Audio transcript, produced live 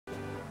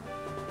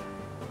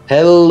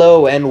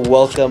Hello and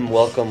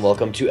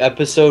welcome to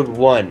episode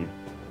 1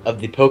 of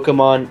the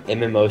Pokemon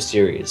MMO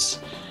series.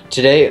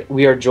 Today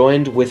we are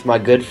joined with my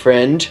good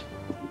friend...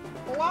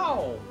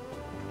 Hello!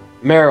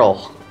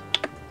 Meryl.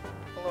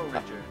 Hello,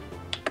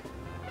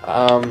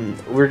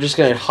 Richard. We're just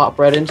gonna hop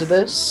right into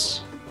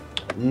this.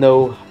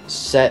 No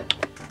set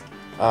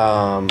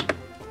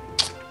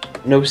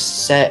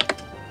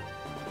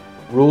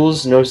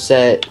rules, no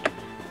set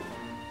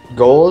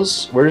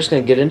goals. We're just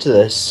gonna get into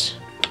this.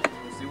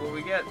 We'll see what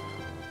we get.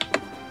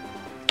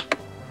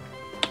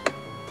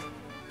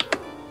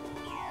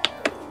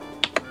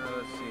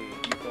 Let's see.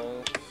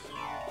 Defaults.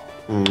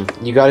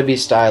 You gotta be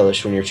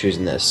stylish when you're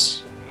choosing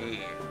this. Yeah.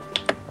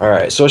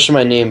 Alright, so what should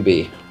my name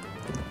be?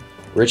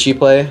 Richie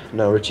Play?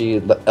 No,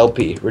 Richie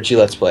LP. Richie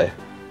Let's Play.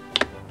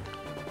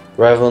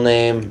 Rival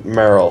name,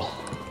 Meryl.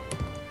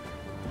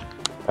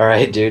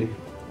 Alright, dude.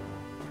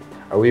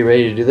 Are we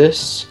ready to do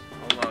this?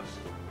 Almost.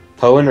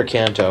 Hoenn or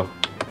Kanto?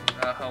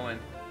 Hoenn.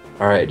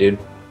 Alright, dude.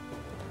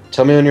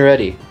 Tell me when you're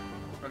ready.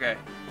 Okay.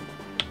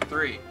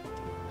 3.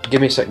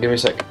 Give me a sec.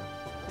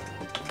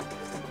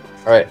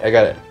 Alright, I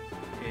got it.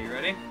 Okay, you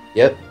ready?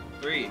 Yep.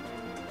 3,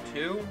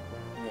 2, 1.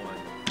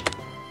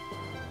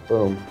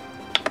 Boom.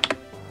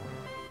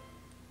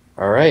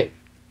 Alright.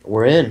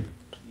 We're in.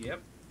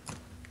 Yep.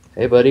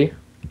 Hey, buddy.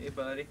 Hey,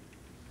 buddy.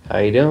 How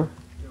you doing?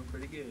 Doing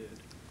pretty good.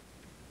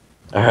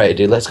 Alright,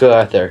 dude. Let's go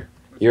out there.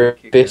 You're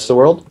Kick face ass. the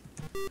world?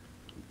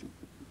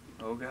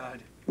 Oh,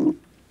 God.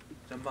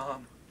 It's a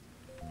mom.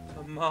 It's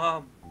a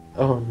mom.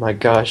 Oh my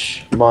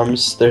gosh.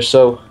 Moms, they're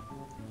so...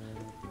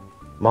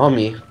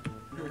 mommy.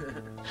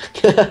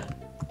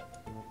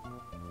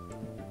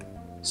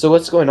 So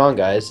what's going on,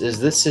 guys, is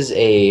this is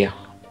a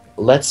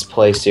Let's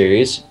Play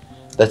series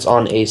that's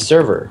on a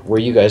server where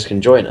you guys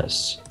can join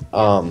us.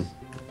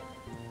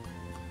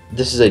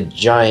 This is a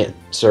giant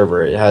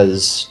server. It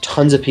has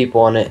tons of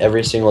people on it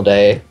every single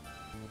day.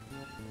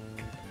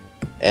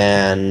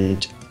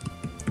 And,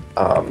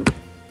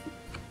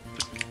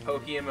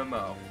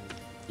 PokéMMO.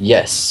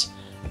 yes.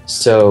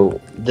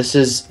 So, this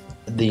is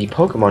the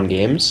Pokemon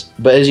games,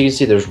 but as you can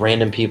see, there's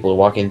random people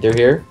walking through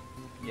here.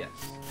 Yes.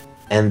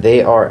 And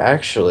they are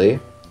actually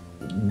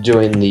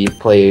doing the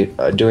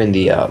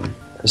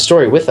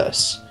story with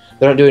us.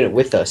 They're not doing it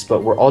with us,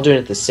 but we're all doing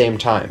it at the same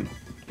time.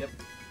 Yep.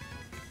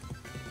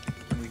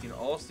 We can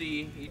all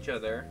see each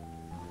other.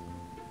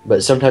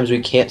 But sometimes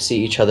we can't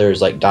see each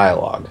other's like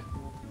dialogue.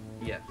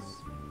 Yes.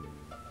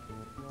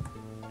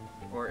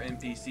 Or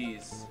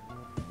NPCs.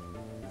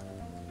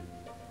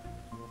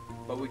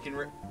 But we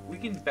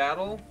can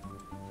battle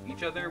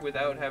each other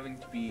without having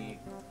to be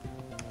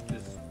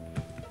just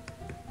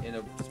in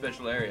a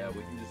special area.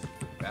 We can just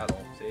battle,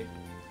 see?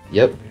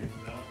 Yep.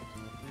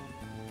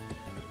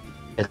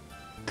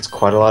 It's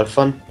quite a lot of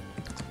fun.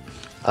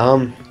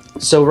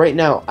 So right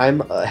now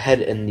I'm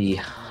ahead in the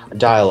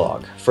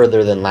dialogue,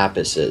 further than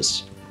Lapis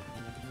is.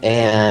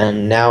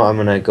 And now I'm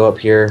gonna go up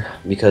here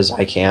because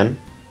I can.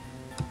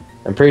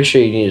 I'm pretty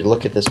sure you need to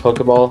look at this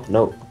Pokeball.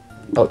 Nope.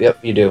 Oh, yep,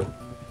 you do.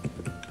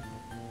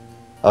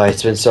 Oh,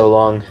 it's been so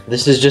long.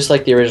 This is just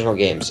like the original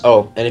games.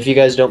 Oh, and if you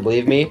guys don't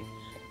believe me,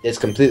 it's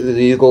completely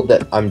legal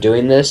that I'm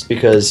doing this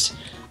because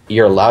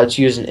you're allowed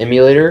to use an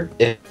emulator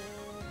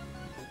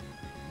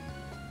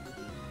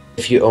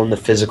if you own the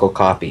physical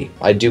copy.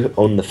 I do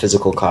own the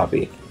physical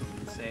copy.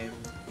 Same.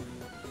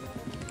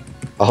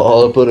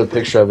 I'll upload a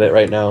picture of it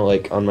right now,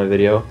 like, on my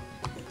video.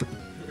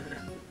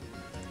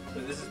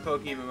 But this is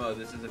PokéMMO.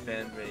 This is a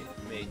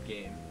fan-made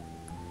game.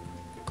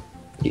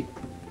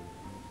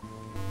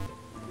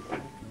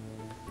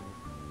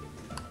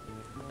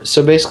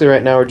 So basically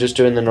right now we're just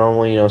doing the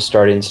normal, you know,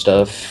 starting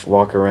stuff,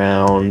 walk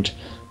around,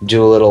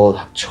 do a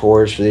little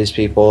chores for these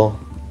people.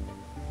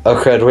 Oh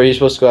crud, where are you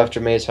supposed to go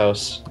after May's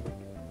house?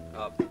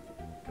 Up.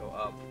 Go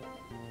up.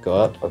 Go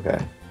up? Okay.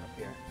 Up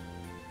here.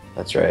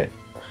 That's right.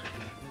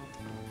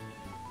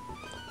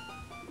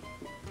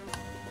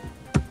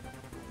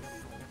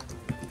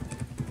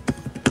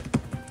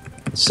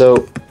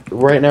 So,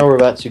 right now we're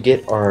about to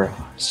get our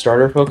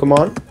starter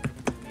Pokemon.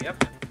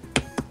 Yep.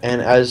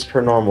 And as per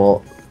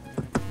normal,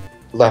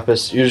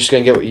 Lapis, you're just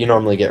gonna get what you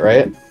normally get,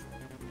 right?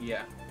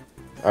 Yeah.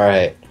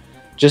 Alright.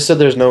 Just so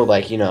there's no,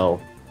 like, you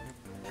know,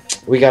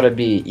 we gotta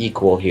be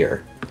equal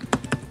here.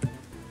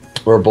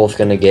 We're both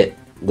gonna get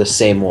the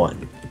same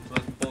one. So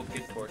let's both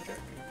get Torchic.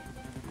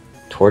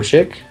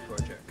 Torchic?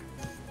 Torchic.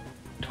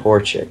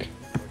 Torchic. Torchic.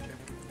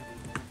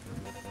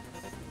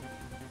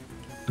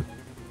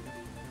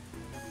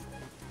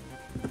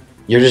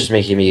 You're just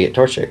making me get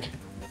Torchic.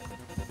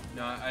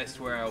 No, I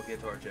swear I'll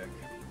get Torchic.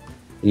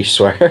 You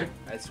swear?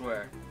 I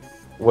swear.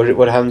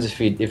 What happens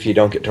if you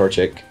don't get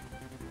Torchic?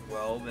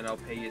 Well, then I'll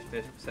pay you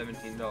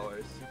 $17.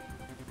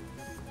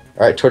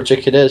 Alright,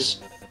 Torchic it is.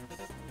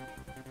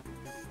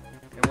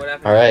 And what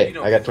happens Alright, if you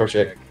don't I got get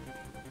Torchic.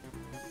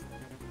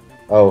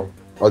 Oh,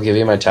 I'll give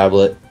you my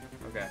tablet.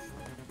 Okay.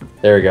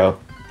 There we go.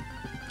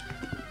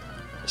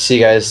 See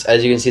guys,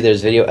 as you can see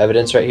there's video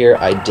evidence right here.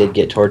 I did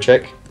get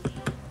Torchic.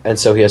 And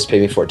so he has to pay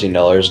me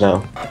 $14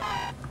 now.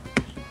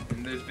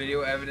 And there's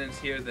video evidence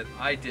here that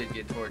I did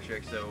get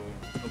Torchic, so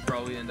he'll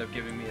probably end up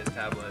giving me his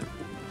tablet.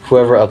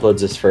 Whoever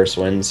uploads this first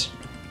wins.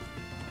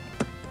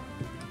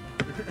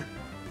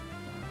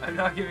 I'm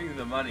not giving them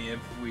the money if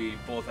we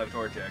both have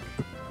Torchic.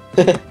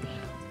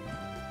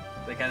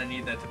 They kind of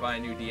need that to buy a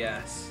new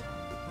DS.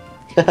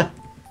 So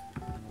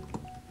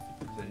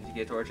did you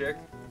get Torchic?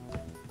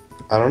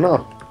 I don't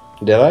know.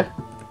 Did I? I'm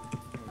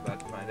about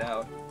to find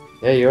out.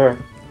 Yeah, you are.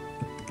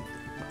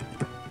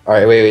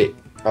 Alright, wait.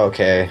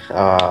 Okay.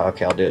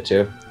 Okay, I'll do it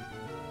too.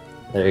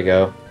 There you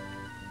go.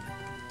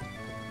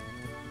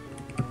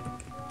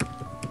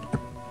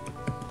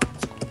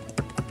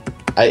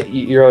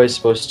 You're always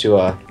supposed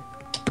to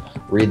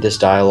read this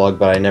dialogue,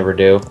 but I never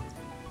do.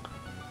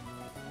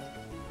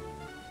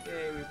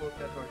 Yay, we both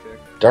got Torchic.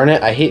 Darn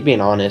it, I hate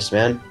being honest,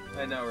 man.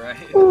 I know, right?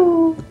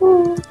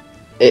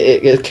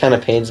 It kind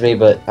of pains me,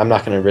 but I'm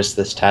not gonna risk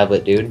this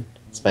tablet, dude.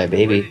 It's my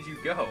baby. Where did you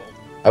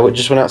go?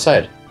 Just went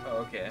outside. Oh,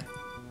 okay.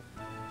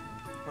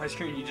 My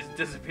screen, you just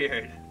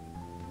disappeared.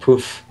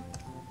 Poof.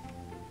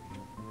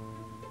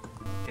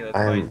 Okay, let's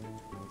fight.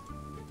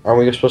 Aren't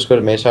we supposed to go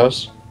to May's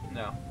house?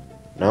 No.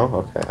 No?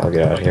 Okay, I'll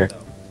get out of here. So,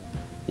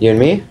 You and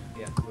me?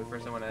 yeah, wait for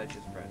someone to add you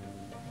as a friend.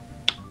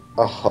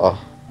 Oh.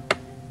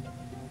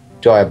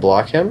 Do I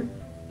block him?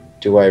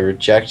 Do I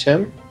reject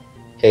him?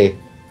 Hey.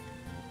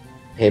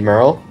 Hey,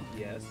 Merrill?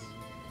 Yes.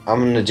 I'm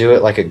gonna do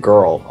it like a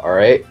girl,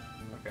 alright?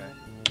 Okay.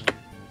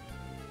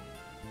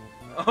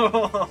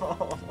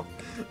 Oh.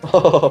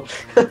 Oh.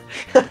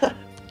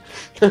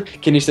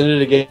 Can you send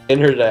it again,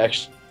 or did I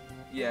actually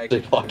Yeah, I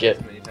can block do it?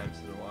 as many times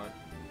as I want.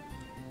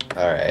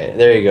 Alright,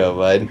 there you go,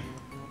 bud.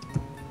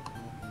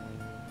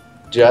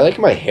 Dude, I like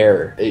my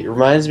hair. It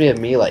reminds me of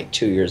me like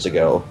 2 years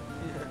ago.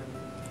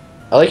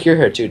 I like your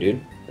hair too,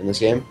 dude, in this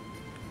game.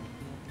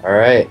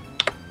 Alright.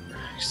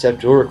 Accept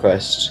duel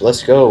request.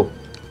 Let's go.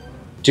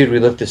 Dude, we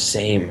look the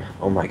same.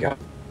 Oh my god.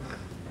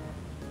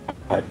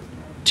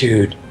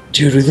 Dude,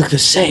 we look the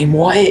same.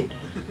 What?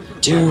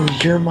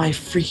 Dude, you're my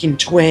freaking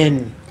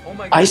twin. Oh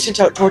my god. I sent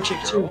out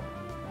Torchic too.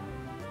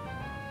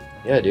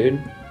 Yeah, dude.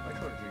 My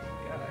Torchic's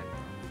a guy.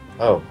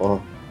 Oh,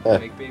 well.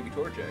 Make baby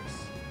Torchics.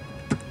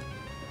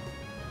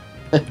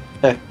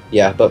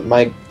 Yeah, but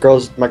my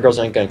girls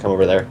ain't gonna come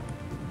over there.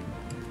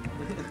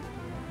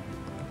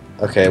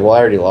 Okay, well I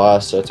already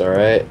lost, so it's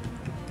alright.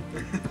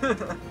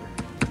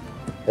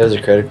 It was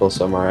a critical,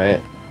 so I'm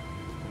alright.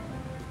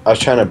 I was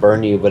trying to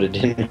burn you, but it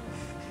didn't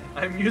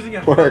I'm using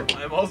a work.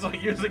 I'm also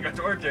using a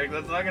Torchic.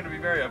 That's not going to be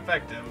very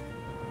effective.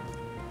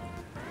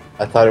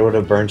 I thought it would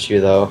have burnt you,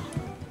 though.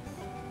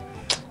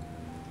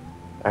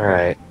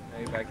 Alright. Now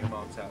you're back in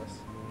Mom's house.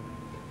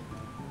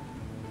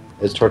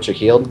 Is Torchic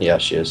healed? Yeah,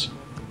 she is.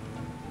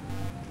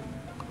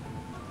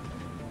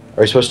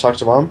 Are we supposed to talk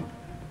to Mom?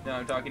 No,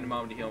 I'm talking to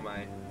Mom to heal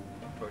my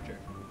Torchic.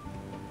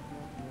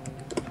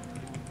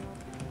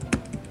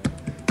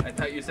 I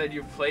thought you said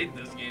you played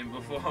this game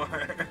before.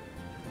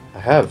 I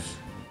have.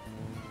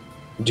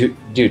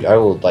 Dude, I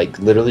will, like,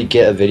 literally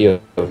get a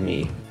video of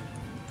me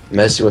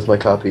messing with my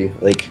copy,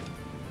 like,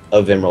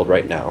 of Emerald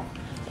right now.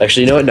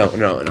 Actually, you know what?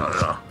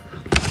 No.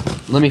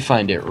 Let me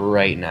find it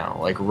right now.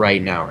 Like,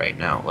 right now.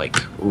 Like,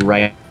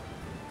 right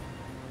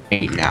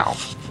now.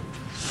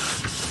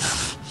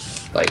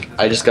 Like,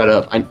 I just got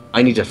up.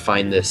 I need to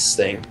find this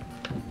thing.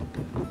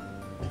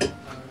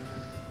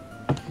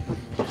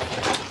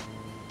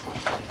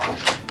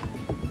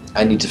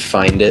 I need to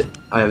find it.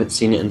 I haven't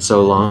seen it in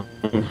so long.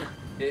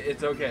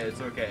 It's okay.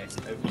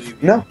 I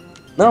believe you.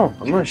 No,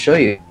 I'm gonna show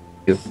you.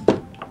 Taking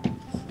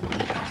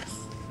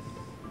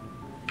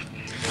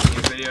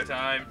video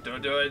time.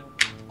 Don't do it.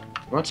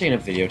 I'm not taking a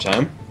video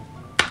time.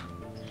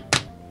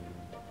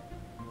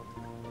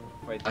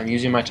 Wait. I'm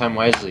using my time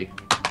wisely.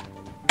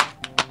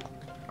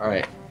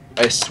 Alright.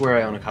 I swear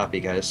I own a copy,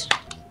 guys.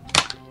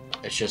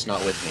 It's just not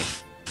with me.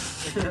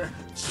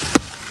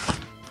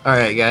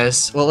 Alright,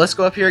 guys. Well, let's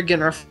go up here and get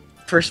in our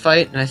first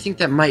fight, and I think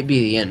that might be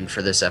the end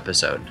for this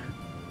episode.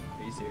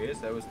 Are you serious?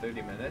 That was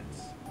 30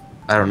 minutes?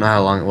 I don't know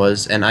how long it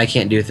was, and I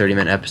can't do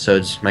 30-minute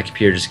episodes. My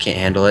computer just can't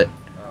handle it.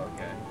 Oh,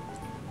 okay.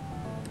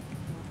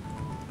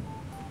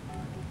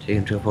 Take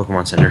him to a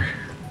Pokemon Center.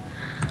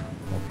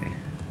 Okay.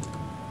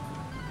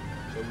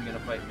 So we're gonna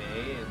fight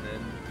May and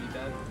then be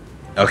done?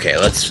 Okay,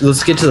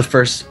 let's get to the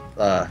first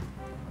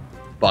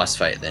boss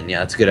fight then. Yeah,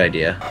 that's a good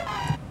idea.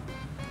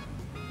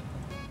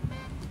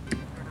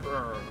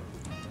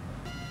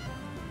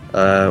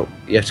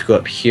 You have to go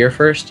up here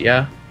first,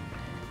 yeah?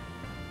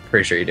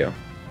 Pretty sure you do.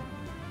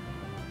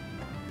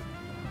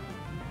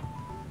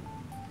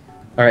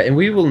 Alright, and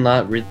we will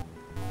not really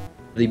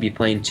be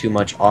playing too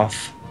much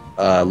off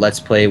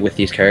Let's Play with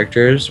these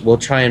characters. We'll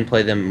try and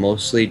play them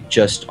mostly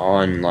just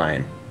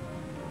online.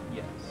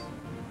 Yes.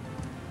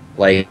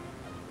 Like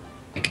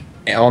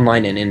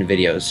online and in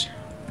videos.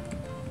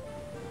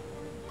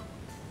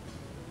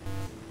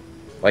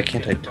 Why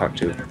can't I talk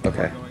to...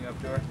 Okay.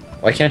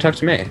 Why can't I talk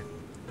to May? You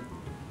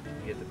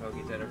get the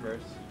Poké Center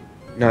first.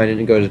 No, I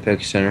didn't go to the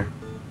Poké Center.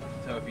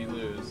 So if you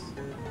lose...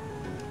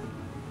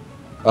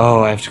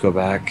 Oh, I have to go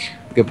back.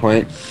 Good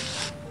point.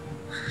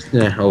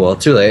 Yeah, oh well,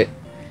 too late.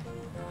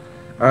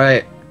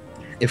 Alright.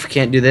 if we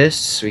can't do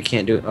this, we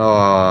can't do.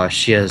 Oh,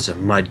 she has a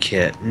mud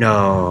kit.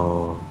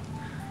 No.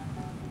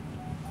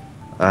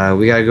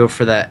 We gotta go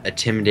for that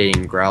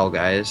intimidating growl,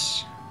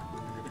 guys.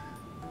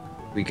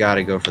 We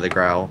gotta go for the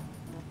growl.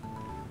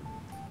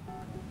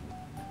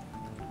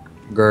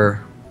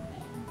 Grr.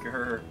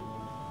 Grr.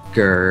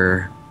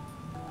 Grr.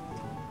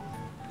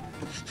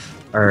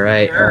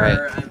 Alright, alright.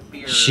 I'm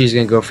fierce. She's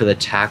gonna go for the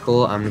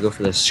tackle. I'm gonna go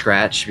for the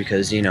scratch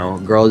because, you know,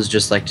 girls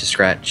just like to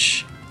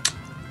scratch.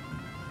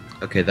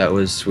 Okay, that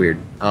was weird.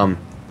 I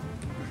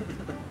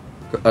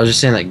was just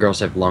saying that girls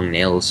have long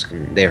nails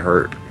and they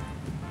hurt.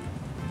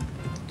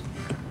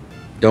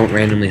 Don't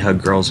randomly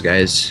hug girls,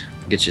 guys.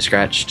 Get you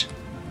scratched.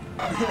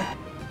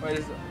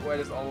 Why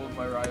does all of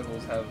my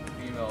rivals have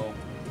female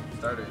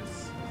starters?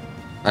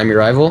 I'm your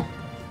rival.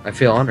 I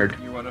feel honored.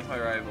 You're one of my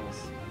rivals.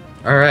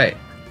 Alright.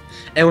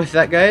 And with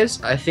that,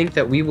 guys, I think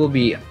that we will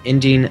be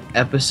ending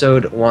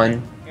episode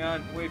 1. Hang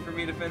on, wait for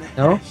me to finish.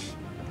 No?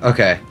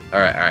 Okay.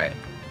 Alright, alright.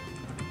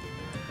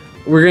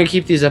 We're going to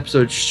keep these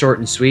episodes short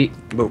and sweet,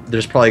 but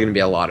there's probably going to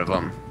be a lot of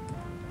them.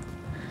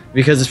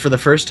 Because it's for the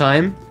first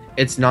time,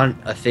 it's not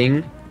a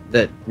thing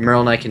that Meryl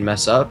and I can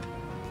mess up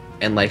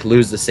and, like,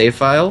 lose the save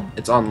file.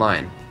 It's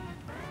online.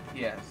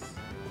 Yes.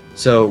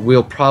 So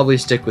we'll probably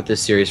stick with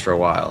this series for a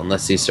while,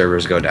 unless these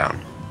servers go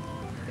down.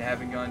 They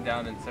haven't gone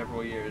down in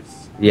several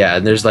years. Yeah,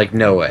 there's like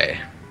no way.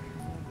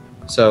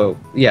 So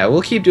yeah,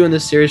 we'll keep doing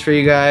this series for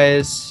you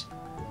guys.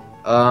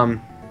 I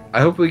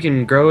hope we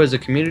can grow as a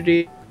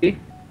community.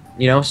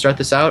 You know, start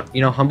this out.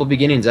 You know, humble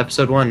beginnings,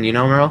 episode 1. You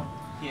know, Merle.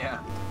 Yeah.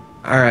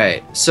 All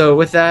right. So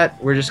with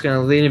that, we're just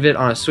gonna leave it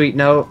on a sweet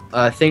note.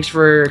 Thanks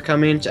for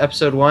coming to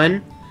episode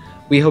 1.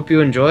 We hope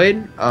you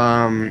enjoyed.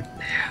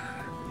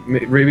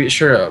 Be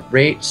sure to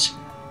rate,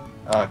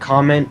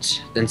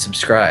 comment, and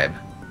subscribe.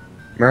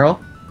 Merle.